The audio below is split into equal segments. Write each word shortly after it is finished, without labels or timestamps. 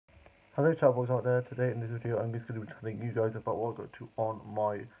Hello chatboys out there, today in this video I'm just going to be telling you guys about what I got to on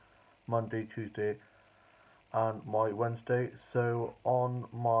my Monday, Tuesday and my Wednesday. So on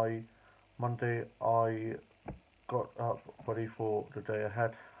my Monday I got up ready for the day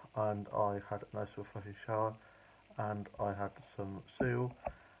ahead and I had a nice refreshing shower and I had some cereal.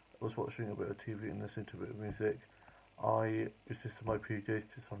 I was watching a bit of TV and listening to a bit of music. I was just in my PJs,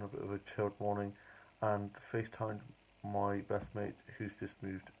 just on a bit of a chilled morning, and FaceTimed my best mate who's just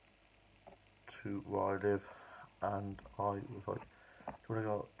moved to where I live, and I was like, do you want to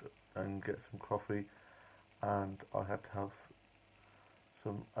go out and get some coffee? And I had to have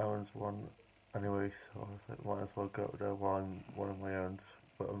some errands run anyway, so I was like, might as well go there while I'm running my errands.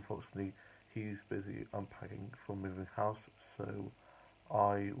 But unfortunately, he's busy unpacking for moving house, so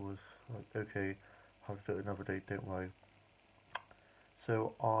I was like, okay, I'll have to do it another day, don't worry.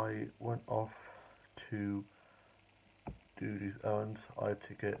 So I went off to do these errands. I had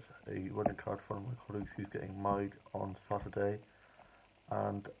to get a running card from one of my colleagues who's getting married on Saturday,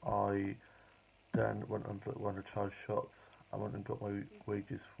 and I then went and went to charge shops. I went and got my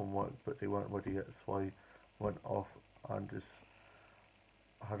wages from work, but they weren't ready yet, so I went off and just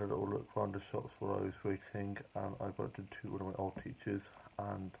had a little look around the shops while I was waiting, and I bumped into one of my old teachers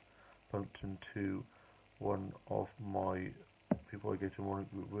and bumped into one of my people I go to morning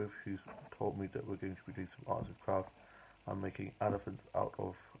group with, who's told me that we're going to be doing some arts and crafts and making elephants out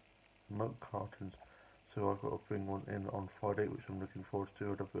of milk cartons. So I've got to bring one in on Friday, which I'm looking forward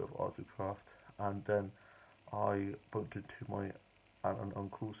to, a bit of arts and craft. And then I bumped into my aunt and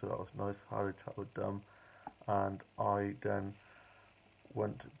uncle, so that was nice. I had a chat with them, and I then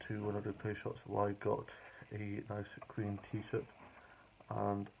went to one of the play shops where I got a nice green T-shirt,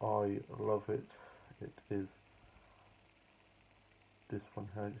 and I love it. It is this one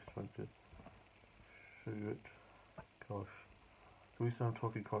here. Just trying to show you it. Gosh, the reason I'm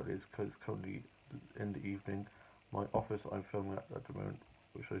talking quietly is because it's currently in the evening. My office I'm filming at the moment,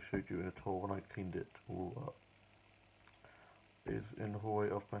 which I showed you in a tour when I cleaned it all up, is in the hallway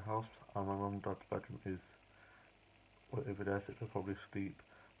of my house, and my mum and dad's bedroom is right over there, so they'll probably sleep,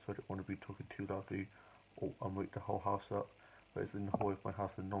 so I don't want to be talking too loudly and wake the whole house up. But it's in the hallway of my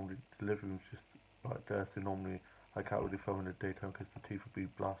house, and normally the living room's just right there, so normally I can't really film in the daytime because the teeth will be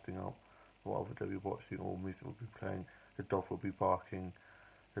blasting out, whatever they'll be watching, or music will be playing, the dog will be barking,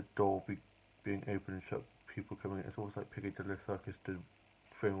 the door will be being open and shut, people coming in. It's always like Piccadilly Circus, the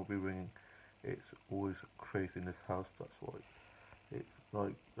phone will be ringing. It's always crazy in this house. That's what it's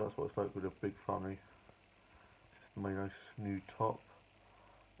like. That's what it's like with a big family. Just my nice new top.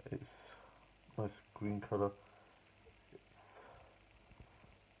 It's nice green colour.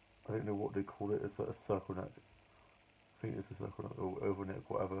 I don't know what they call it. It's like a circle neck. I think it's a circle neck or over neck,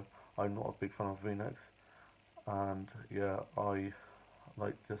 whatever. I'm not a big fan of V-necks, and yeah, I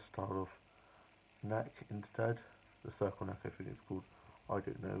like this style of neck instead. The circle neck, I think it's called. I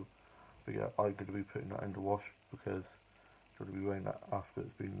don't know. But yeah, I'm going to be putting that in the wash because I'm going to be wearing that after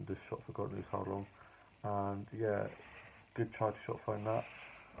it's been in this shop for God knows how long. And yeah, good charge shot find that.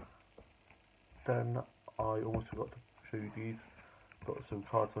 Then I also got to show you these. Got some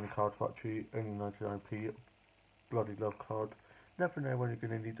cards on the Card Factory, only 99p. Bloody love cards. Never know when you're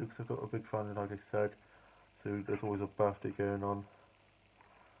going to need them because I've got a big family, like I said. So there's always a birthday going on.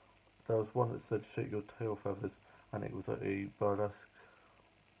 There was one that said shake your tail feathers, and it was like a burlesque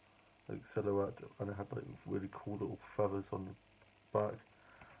like silhouette, and it had like really cool little feathers on the back,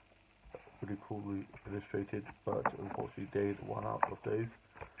 really coolly illustrated. But unfortunately, they one out of those,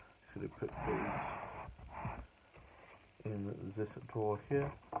 so they put those in this drawer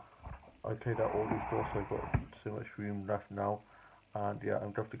here. I cleared out all these drawers, so I've got so much room left now. And yeah,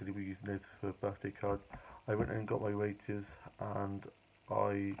 I'm definitely going to be using those for birthday cards. I went in and got my wages, and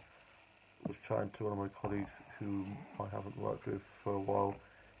I was chatting to one of my colleagues whom I haven't worked with for a while.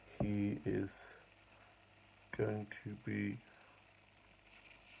 He is going to be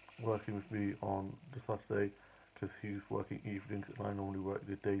working with me on the Saturday because he's working evenings and I normally work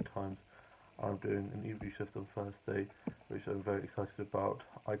the daytimes. I'm doing an evening shift on Thursday, which I'm very excited about.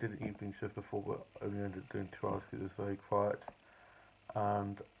 I did an evening shift before, but only ended up doing 2 hours because it was very quiet.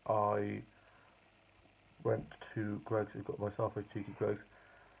 And I went to Greg's and got myself a cheeky Greg's,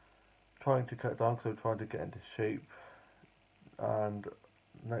 trying to cut down, so I'm trying to get into shape. And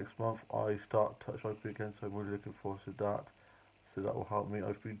next month I start touch rugby again, so I'm really looking forward to that. So that will help me.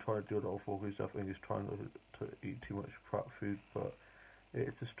 I've been trying to do a lot of walking stuff and just trying not to eat too much crap food, but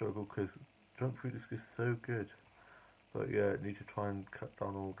it's a struggle because junk food is just so good. But yeah, I need to try and cut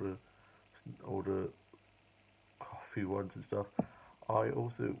down all the coffee ones and stuff. I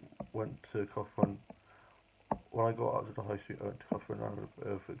also went to Coffee Run when I got out to the high street, I went to Catherine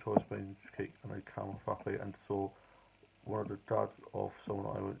and a Victoria Sponge cake and a caramel frappe and saw one of the dads of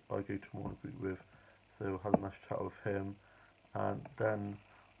someone I go to morning group with. So had a nice chat with him, and then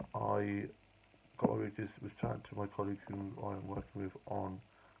I got my wages, was chatting to my colleagues who I am working with on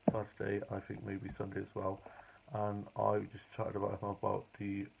Saturday, I think maybe Sunday as well, and I just chatted about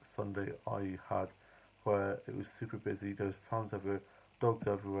the Sunday I had, where it was super busy. There was prams everywhere, dogs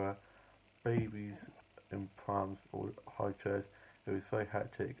everywhere, babies in prams or high chairs. It was very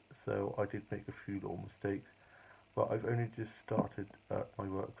hectic, so I did make a few little mistakes. But I've only just started at my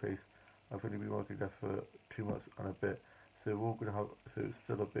workplace. I've only been working there for 2 months and a bit, so we're all gonna have. So it's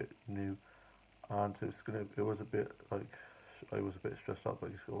still a bit new, and so it's gonna. It was a bit like I was a bit stressed out, but I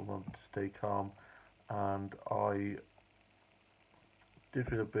just got to remember to stay calm. And I did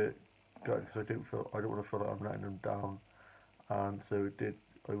feel a bit gutted because I don't want to feel like I'm letting them down, and so it did.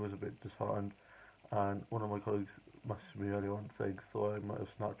 I was a bit disheartened, and one of my colleagues messaged me earlier on saying, so I might have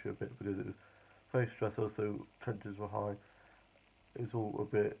snapped you a bit because it was very stressful, so tensions were high. It was all a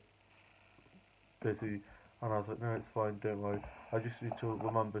bit busy, and I was like, no, it's fine, don't worry. I just need to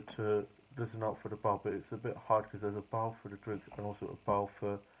remember to listen out for the bell, but it's a bit hard because there's a bell for the drinks and also a bell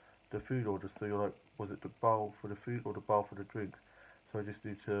for the food orders. So you're like, was it the bell for the food or the bell for the drinks? So I just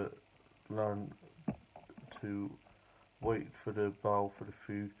need to learn to wait for the bell for the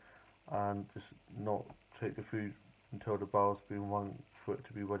food and just not take the food until the bell's been rung for it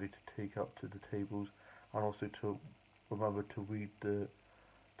to be ready to take up to the tables, and also to remember to read the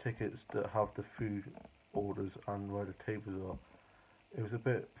tickets that have the food orders and where the tables are. It was a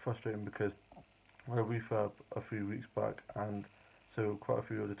bit frustrating because I refurb a few weeks back, and so quite a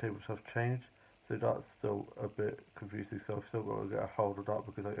few of the tables have changed. So that's still a bit confusing. So I've still got to get a hold of that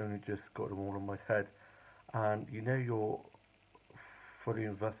because I only just got them all in my head. And you know you're fully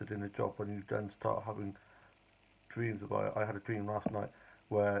invested in the job when you then start having dreams about it. I had a dream last night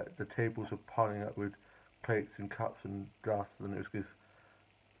where the tables were piling up with plates and cups and glass, and it was just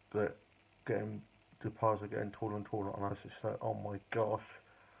that getting the piles are getting taller and taller, and I was just like, oh my gosh,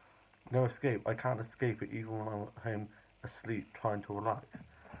 no escape. I can't escape it even when I'm at home asleep trying to relax.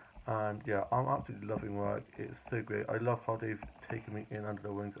 And yeah, I'm absolutely loving work. It's so great. I love how they've taken me in under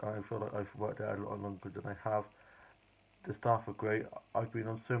their wings, and I feel like I've worked there a lot longer than I have. The staff are great. I've been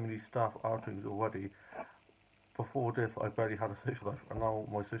on so many staff outings already. Before this, I barely had a social life, and now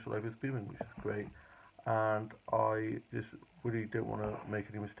my social life is booming, which is great. And I just really don't want to make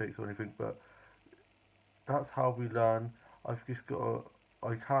any mistakes or anything, but that's how we learn. I've just got to,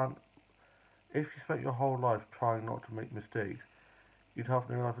 I can't, if you spent your whole life trying not to make mistakes, you'd have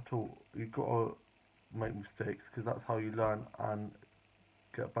no life at all. You've got to make mistakes because that's how you learn and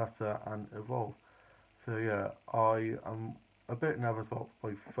get better and evolve. So yeah, I am a bit nervous about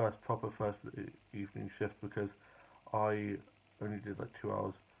my first evening shift because I only did like 2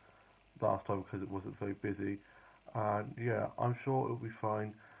 hours last time because it wasn't very busy. And yeah, I'm sure it'll be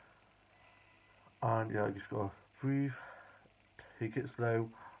fine. And yeah, I just gotta breathe, take it slow.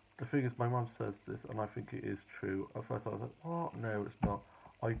 The thing is, my mum says this, and I think it is true. At first, I was like, "What? No, it's not."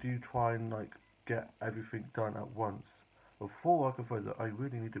 I do try and like get everything done at once. Before I can find that, I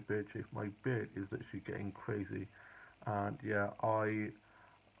really need a beard shave. My beard is literally getting crazy, and yeah,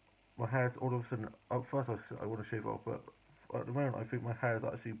 my hair's all of a sudden. At first, I want to shave it off, but at the moment, I think my hair is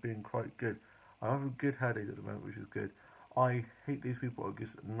actually being quite good. I have a good hair days at the moment, which is good. I hate these people who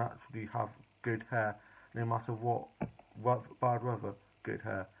just naturally have good hair, no matter what bad weather, good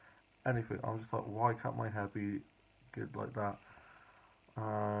hair, anything. I'm just like, why can't my hair be good like that?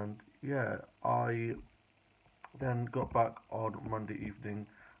 And yeah, I then got back on Monday evening,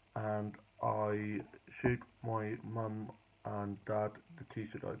 and I showed my mum and dad the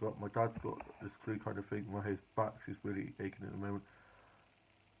t-shirt I got. My dad's got this flu kind of thing where his back is really aching at the moment,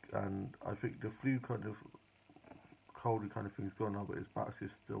 and I think the flu kind of coldy kind of thing's gone now, but his back's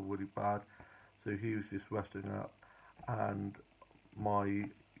just still really bad. So he was just resting up, and my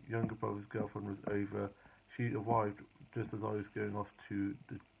younger brother's girlfriend was over. She arrived just as I was going off to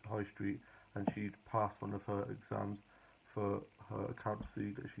the high street, and she'd passed one of her exams for her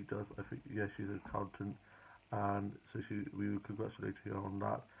accountancy that she does. I think, yeah, she's an accountant, and so we were congratulating her on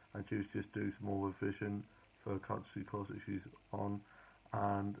that, and she was just doing some more revision for accountancy course that she's on.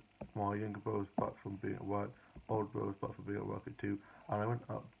 And my younger brother was back from being at work, older brother was back from being at work at 2, and I went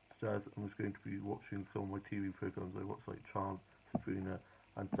upstairs and was going to be watching some of my TV programs. I watched like Charmed, Sabrina,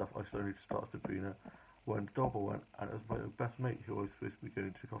 and stuff. I started to start Sabrina when the doorbell went, and it was my best mate who I was supposed to be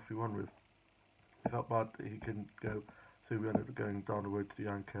going to coffee run with. I felt bad that he couldn't go, so we ended up going down the road to the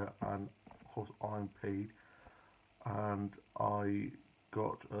Anchor, and of course I'm paid, and I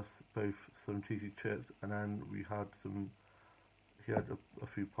got us both some cheesy chips, and then we had some. He had a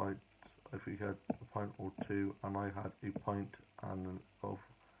few pints. I think he had a pint or two, and I had a pint and of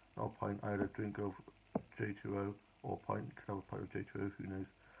not a pint. I had a drink of J2O or a pint. You can have a pint of J2O. Who knows?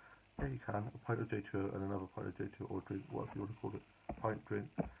 Yeah, you can. A pint of J2O and another pint of J2O or drink, whatever you want to call it. Pint drink.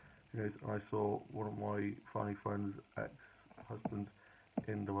 Who knows? And I saw one of my family friends' ex-husbands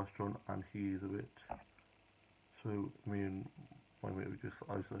in the restaurant, and he's a bit. So me and my mate were just.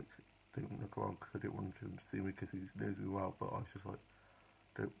 I was like, didn't look around because I didn't want him to see me because he knows me well. But I was just like,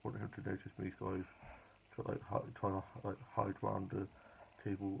 don't want him to notice me, so I was trying to hide around the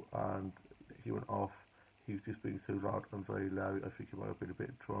table, and he went off. He was just being so loud and very loud. I think he might have been a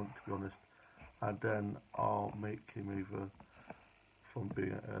bit drunk, to be honest. And then our mate came over from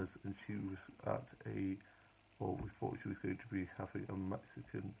being at us, and she was at a, well, we thought she was going to be having a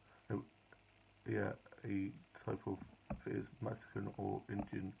Mexican, no, yeah, a type of, if it is Mexican or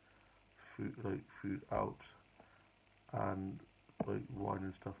Indian food, like food out, and like wine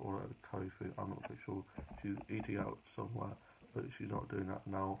and stuff, or like a curry thing. I'm not quite sure. She's eating out somewhere, but she's not doing that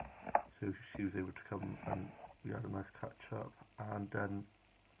now. So she was able to come, and we had a nice catch up. And then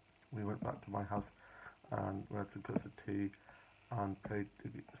we went back to my house, and we had some cups of tea, and played the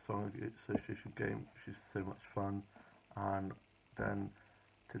Song Association game, which is so much fun. And then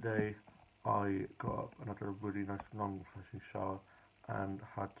today I got up and I had a really nice long refreshing shower and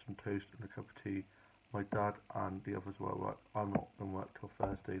had some toast and a cup of tea. My dad and the others were at work. I'm not in work till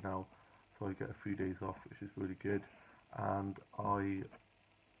Thursday now, so I get a few days off, which is really good. And I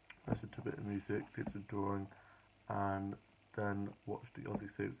listened to a bit of music, did some drawing, and then watched the Aussie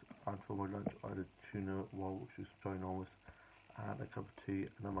soaps. And for my lunch, I had a tuna roll, which was ginormous, and a cup of tea.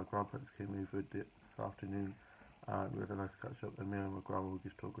 And then my grandparents came over this afternoon, and we had a nice catch up. And me and my grandma were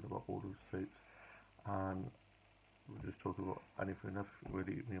just talking about all those soaps, and we were just talking about anything and everything,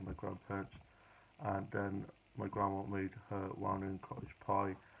 really, me and my grandparents. And then my grandma made her well-known cottage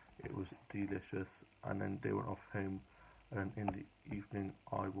pie. It was delicious. And then they went off home, and in the evening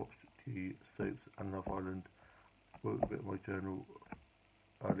I watched the soaps and Love Island, wrote a bit of my journal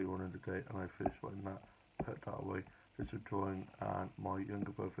early on in the day, and I finished writing that, put that away, did some drawing, and my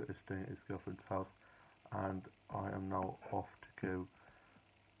younger brother is staying at his girlfriend's house, and I am now off to go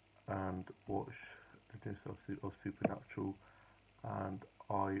and watch the newest episode of Supernatural, and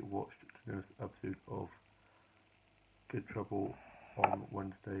I watched the newest episode of Good Trouble on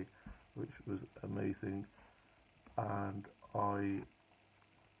Wednesday, which was amazing, and I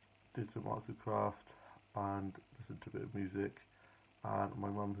did some arts and craft and listened to a bit of music, and my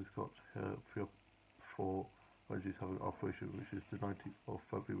mum has got her pre-op for when she's having an operation, which is the 19th of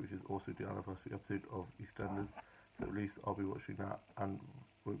February, which is also the anniversary episode of EastEnders, so at least I'll be watching that and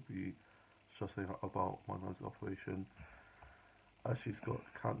won't be stressing out about my mum's operation. She's got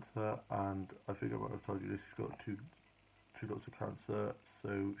cancer, and I think I might have told you this, she's got two lots of cancer,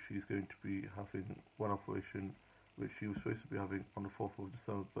 so she's going to be having one operation, which she was supposed to be having on the 4th of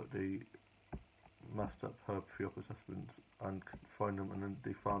December, but they messed up her pre-op assessments and couldn't find them, and then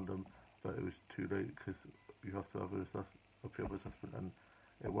they found them, but it was too late because you have to have a pre-op assessment, and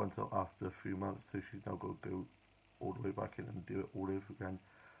it went out after 3 months, so she's now got to go all the way back in and do it all over again.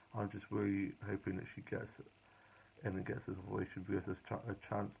 I'm just really hoping that she gets in and gets this operation, because there's a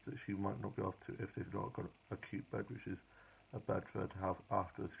chance that she might not be able to if they've not got an acute bed, which is a bed for her to have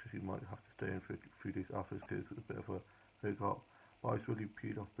afterwards, because she might have to stay in for a few days afterwards because it's a bit of a hiccup. But I was really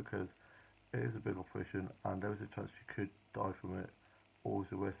peed off because it is a big operation, and there is a chance she could die from it. Always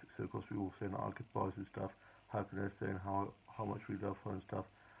a risk. So of course we all saying our goodbyes and stuff, hugging her, saying how much we love her and stuff.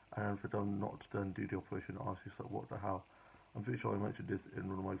 And then for them not to then do the operation, I was just like, what the hell? I'm pretty sure I mentioned this in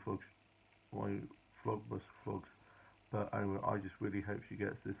one of my vlogs, my vlogmas vlogs. But anyway, I just really hope she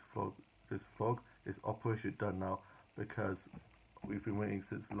gets this operation done now, because we've been waiting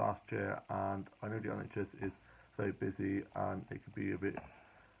since last year, and I know the NHS is very busy and it could be a bit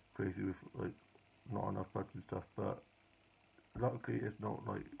crazy with like not enough beds and stuff, but luckily it's not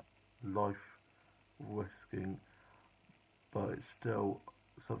like life risking, but it's still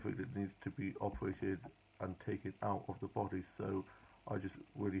something that needs to be operated and taken out of the body. So I just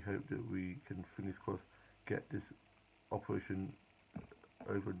really hope that we can, fingers crossed, get this operation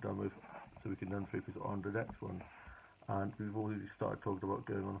over and done with, so we can then focus on the next one. And we've already started talking about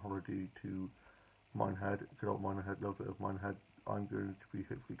going on holiday to Minehead. If you don't Minehead, love it of Minehead. I'm going to be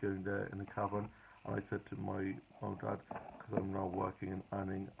hopefully going there in the cabin. And I said to my mum and dad, because I'm now working and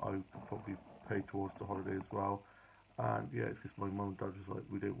earning, I could probably pay towards the holiday as well. And yeah, it's just my mum and dad was like,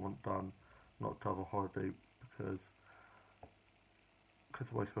 we don't want Dan not to have a holiday because of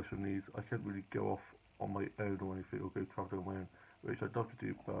my special needs. I can't really go off on my own or anything, or go travelling on my own, which I'd love to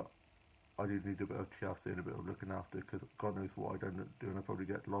do, but I do need a bit of TLC and a bit of looking after, because God knows what I'd end up doing. I'd probably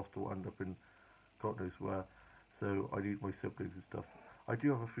get lost or end up in God knows where. So I need my siblings and stuff. I do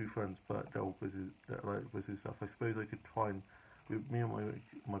have a few friends, but they're all busy. They're like busy stuff. I suppose I could try and me and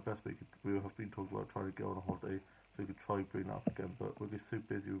my best mate, we have been talking about trying to go on a holiday, so we could try and bring that up again. But we're just so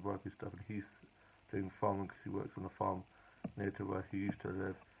busy with work and stuff, and he's doing farming because he works on a farm near to where he used to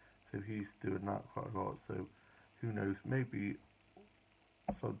live. So he's doing that quite a lot. So who knows? Maybe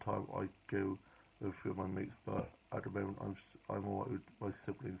sometime I go with a few of my mates, but at the moment I'm alright with my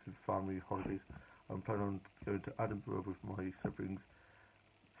siblings and family holidays. I'm planning on going to Edinburgh with my siblings.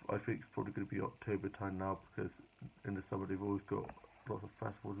 I think it's probably going to be October time now, because in the summer they've always got lots of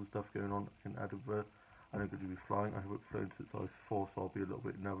festivals and stuff going on in Edinburgh, and I'm going to be flying. I haven't flown since I was 4, so I'll be a little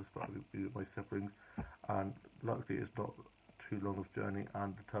bit nervous, but I'll be with my siblings. And luckily it's not too long of a journey,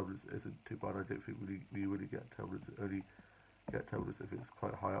 and the turbulence isn't too bad. I don't think we really get turbulence. Only get turbulence if it's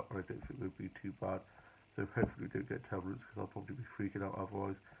quite high up, and I don't think it would be too bad. So hopefully we don't get turbulence, because I'll probably be freaking out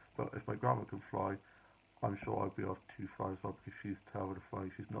otherwise. But if my grandma can fly, I'm sure I'll be able to fly as well, because she's terrible to fly.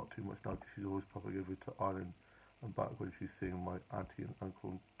 She's not too much now, because she's always popping over to Ireland and back when she's seeing my auntie and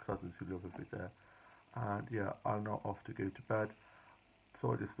uncle and cousins who live over there. And yeah, I'm now off to go to bed.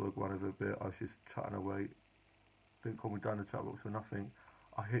 So I just spoke one over a bit. I was just chatting away. Don't call me down the chat box for nothing.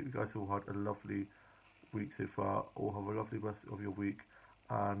 I hope you guys all had a lovely week so far. All have a lovely rest of your week.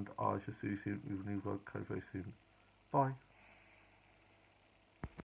 And I shall see you soon with a new vlog very soon. Bye.